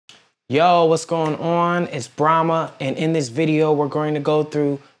Yo, what's going on? It's Brahma, and in this video, we're going to go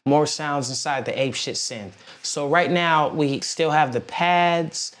through more sounds inside the Apeshyt Synth. So right now, we still have the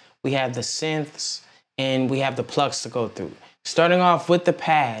pads, we have the synths, and we have the plucks to go through. Starting off with the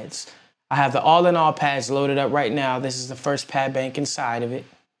pads, I have the all-in-all pads loaded up right now. This is the first pad bank inside of it.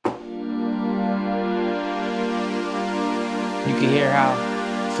 You can hear how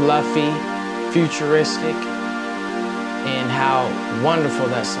fluffy, futuristic, and how wonderful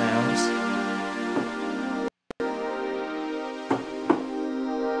that sounds.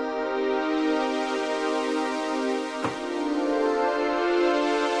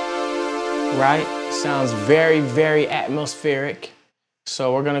 Right? Sounds very, very atmospheric.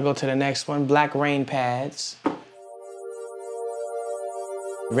 So we're gonna go to the next one, Black Rain pads.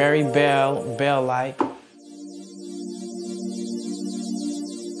 Very bell-like.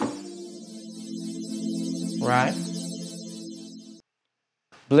 Right?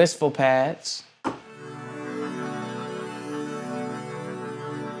 Blissful pads.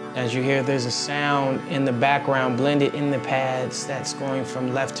 As you hear, there's a sound in the background blended in the pads that's going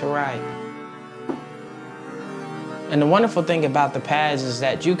from left to right. And the wonderful thing about the pads is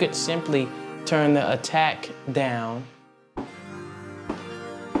that you could simply turn the attack down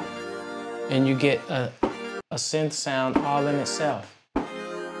and you get a synth sound all in itself.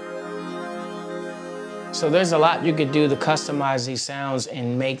 So there's a lot you could do to customize these sounds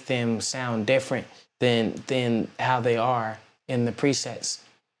and make them sound different than how they are in the presets.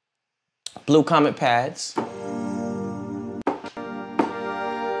 Blue Comet pads.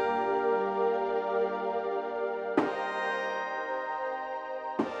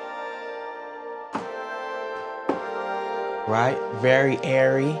 Right? Very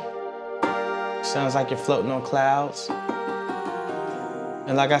airy. Sounds like you're floating on clouds.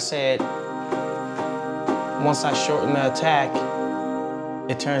 And like I said, once I shorten the attack,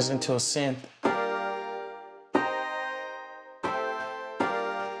 it turns into a synth.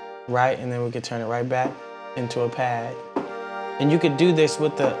 Right? And then we could turn it right back into a pad. And you could do this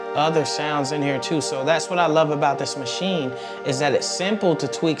with the other sounds in here too. So that's what I love about this machine, is that it's simple to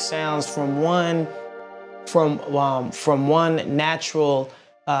tweak sounds from one natural,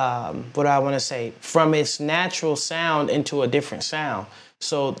 from its natural sound into a different sound.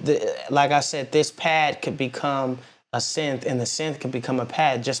 So, like I said, this pad could become a synth, and the synth could become a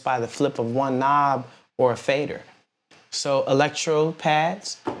pad just by the flip of one knob or a fader. So, electro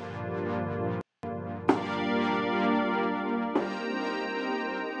pads.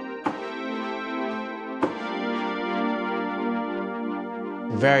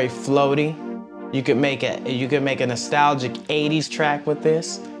 Very floaty. You could make a nostalgic 80s track with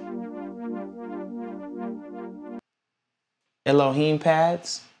this. Elohim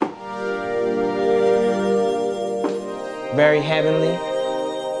pads. Very heavenly.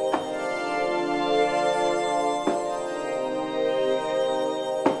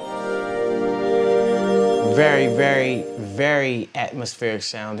 Very, very, very atmospheric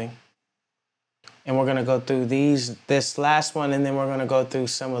sounding. And we're gonna go through this last one, and then we're gonna go through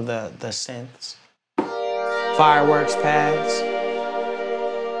some of the synths. Fireworks pads.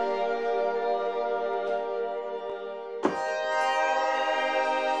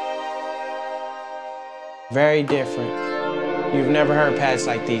 Very different. You've never heard pads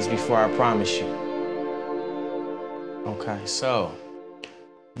like these before, I promise you. Okay, so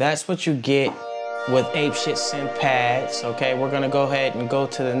that's what you get with Apeshyt Synth pads. Okay, we're gonna go ahead and go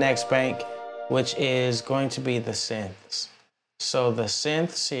to the next bank, which is going to be the synths. So the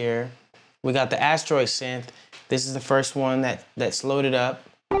synths here, we got the Asteroid synth. This is the first one that's loaded up.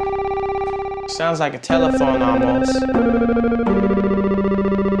 Sounds like a telephone almost.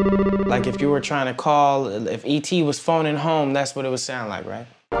 Like if you were trying to call, if E.T. was phoning home, that's what it would sound like, right?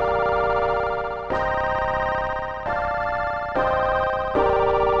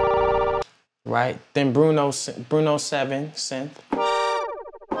 Right, then Bruno 7 synth.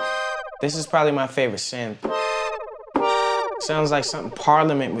 This is probably my favorite synth. Sounds like something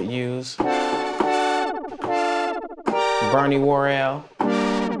Parliament would use. Bernie Worrell.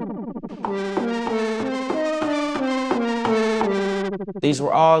 These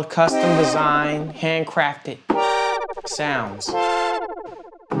were all custom designed, handcrafted sounds.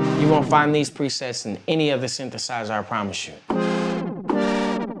 You won't find these presets in any other synthesizer, I promise you.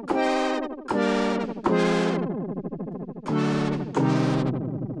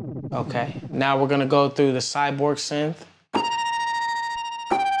 Okay, now we're gonna go through the Cyborg synth.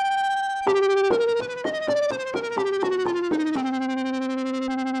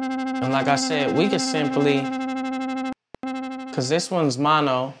 And like I said, we could simply because this one's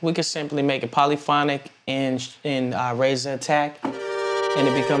mono, we could simply make it polyphonic and raise the attack. and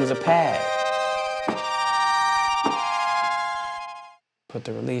it becomes a pad. Put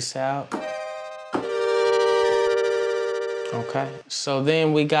the release out. Okay, so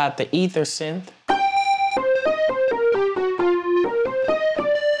then we got the ether synth.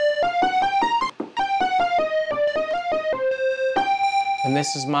 And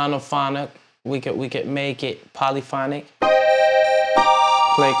this is monophonic. We could make it polyphonic.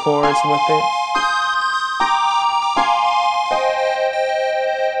 Play chords with it.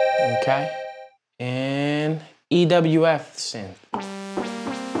 Okay. And EWF synth.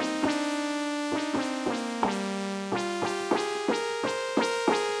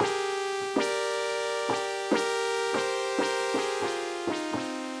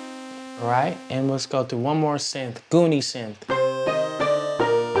 All right, and let's go through one more synth, Goonie synth.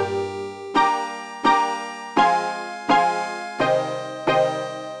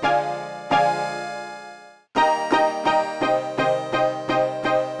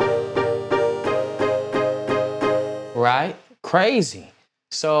 Right? Crazy.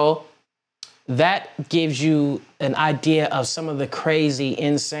 So that gives you an idea of some of the crazy,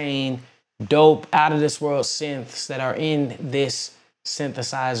 insane, dope, out of this world synths that are in this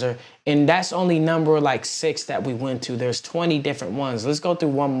synthesizer. And that's only number like 6 that we went to. There's 20 different ones. Let's go through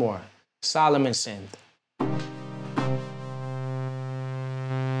one more. Solomon synth.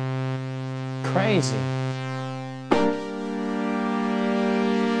 Crazy.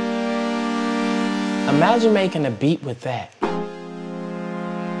 Imagine making a beat with that.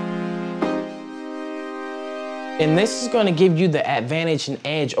 And this is going to give you the advantage and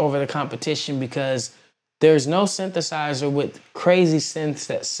edge over the competition because there's no synthesizer with crazy synths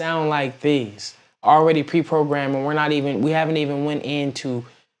that sound like these, already pre-programmed, and we haven't even went into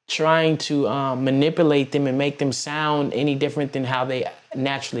trying to manipulate them and make them sound any different than how they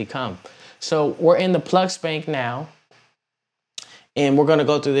naturally come. So we're in the Plucks bank now. And we're gonna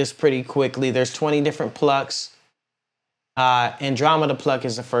go through this pretty quickly. There's 20 different Plucks. Andromeda Pluck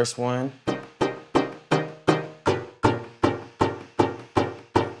is the first one.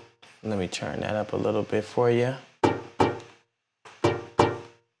 Let me turn that up a little bit for you.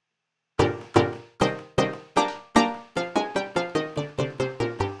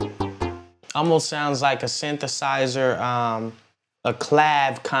 Almost sounds like a synthesizer, a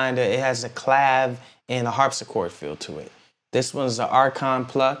clav kinda. It has a clav and a harpsichord feel to it. This one's the Archon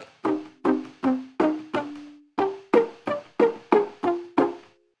Pluck.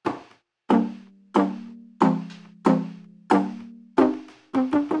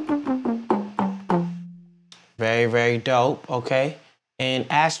 Very, very dope, okay? And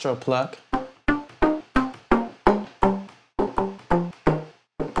Astro Pluck.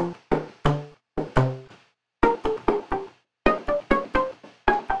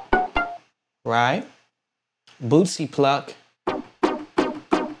 Right? Bootsy Pluck.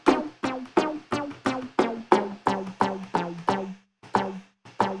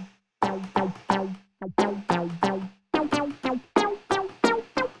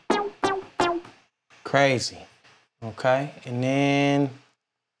 Crazy. Okay, and then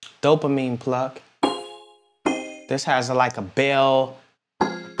Dopamine Pluck. This has like a bell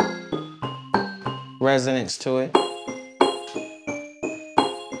resonance to it.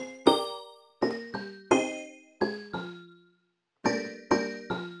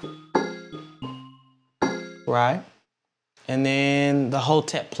 Right? And then the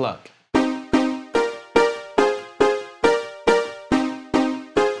Hotep Pluck.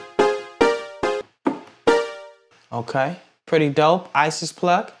 Okay, pretty dope. Isis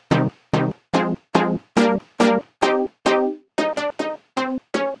Pluck.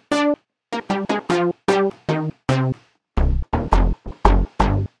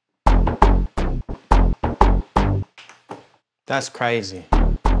 That's crazy.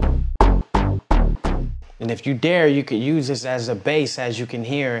 And if you dare, you could use this as a bass. As you can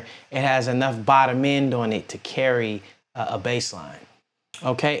hear, it has enough bottom end on it to carry a bass line.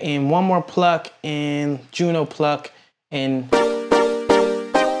 Okay, and one more Pluck, and Juno Pluck, and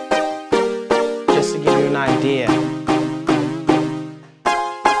just to give you an idea.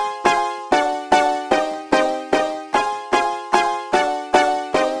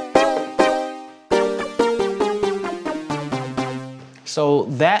 So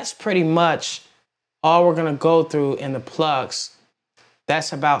that's pretty much all we're gonna go through in the Plucks.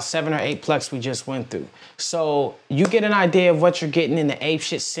 That's about 7 or 8 Plucks we just went through. So you get an idea of what you're getting in the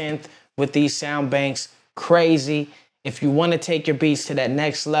Apeshyt Synth with these sound banks. Crazy. If you want to take your beats to that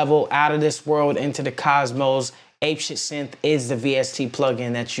next level, out of this world, into the cosmos, Apeshyt Synth is the VST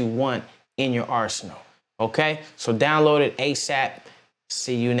plugin that you want in your arsenal. Okay? So download it ASAP.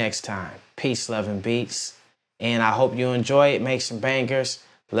 See you next time. Peace, love, and beats. And I hope you enjoy it. Make some bangers.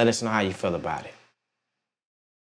 Let us know how you feel about it.